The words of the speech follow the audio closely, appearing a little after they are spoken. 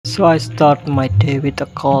So I start my day with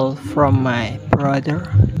a call from my brother.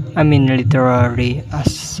 I mean literally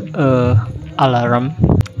as a alarm.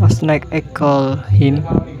 Last night I call him,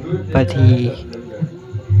 but he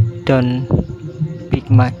don't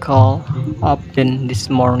pick my call up. Then this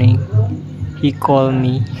morning he called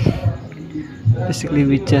me. Basically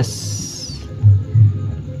we just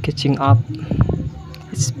catching up.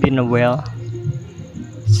 It's been a while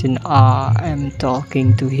since I am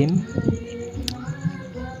talking to him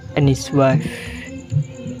and his wife.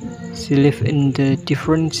 She live in the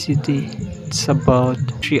different city. It's about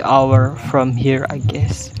 3 hours from here, I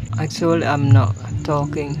guess. Actually, I'm not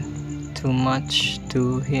talking too much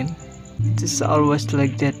to him. It is always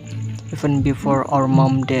like that, even before our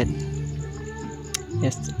mom died.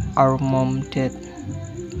 Yes, our mom died.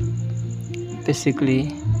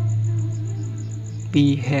 Basically,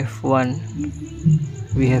 we have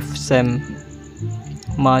same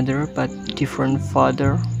mother but different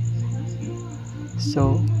father.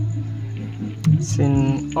 So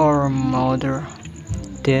since our mother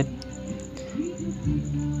dead,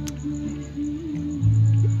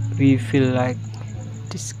 we feel like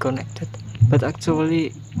disconnected. But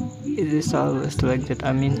actually, it is always like that.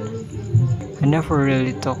 I mean, I never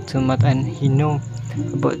really talk too much, and he know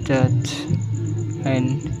about that,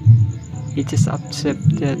 and he just accept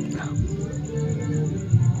that.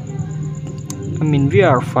 I mean, we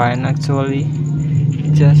are fine actually.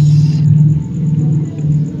 Just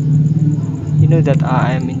you know that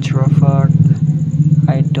I am introvert.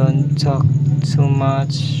 I don't talk too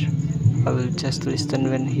much. I will just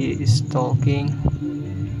listen when he is talking.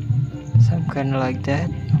 So I'm kind of like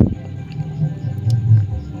that.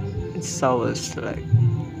 It's always like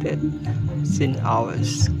that since I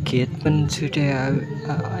was kid. And today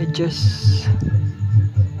I just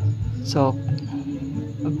talk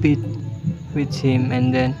a bit with him,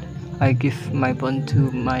 and then I give my phone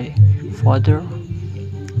to my father.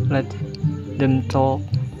 Let them talk,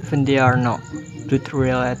 even they are not blood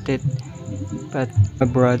related. But my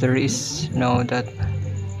brother is know that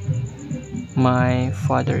my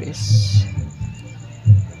father is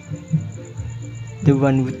the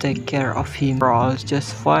one who take care of him. We're all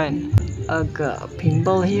just fine. I got a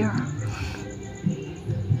pimple here.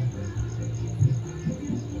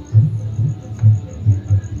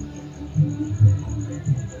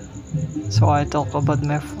 So I talk about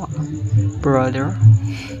my brother.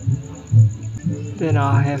 Then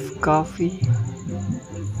I have coffee.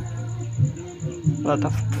 A lot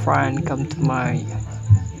of friends come to my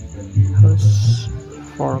house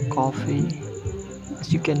for coffee.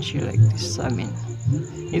 As you can see like this, I mean,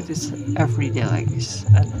 it is every day like this,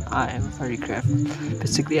 and I am very grateful.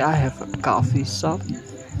 Basically, I have a coffee shop.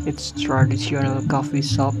 It's traditional coffee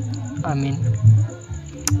shop. I mean,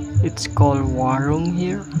 it's called Warung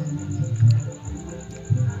here.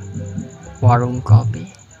 Warung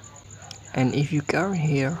Coffee. And if you can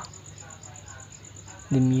hear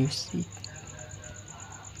the music,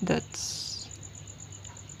 that's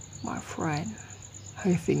my friend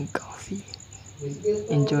having coffee,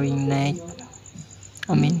 enjoying night.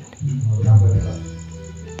 I mean,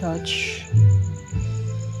 touch.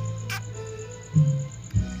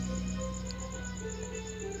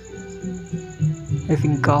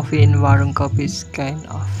 Having coffee in Warung Coffee is kind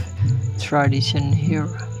of tradition here.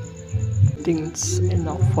 I think it's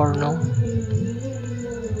enough for now.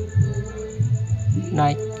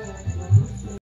 Night.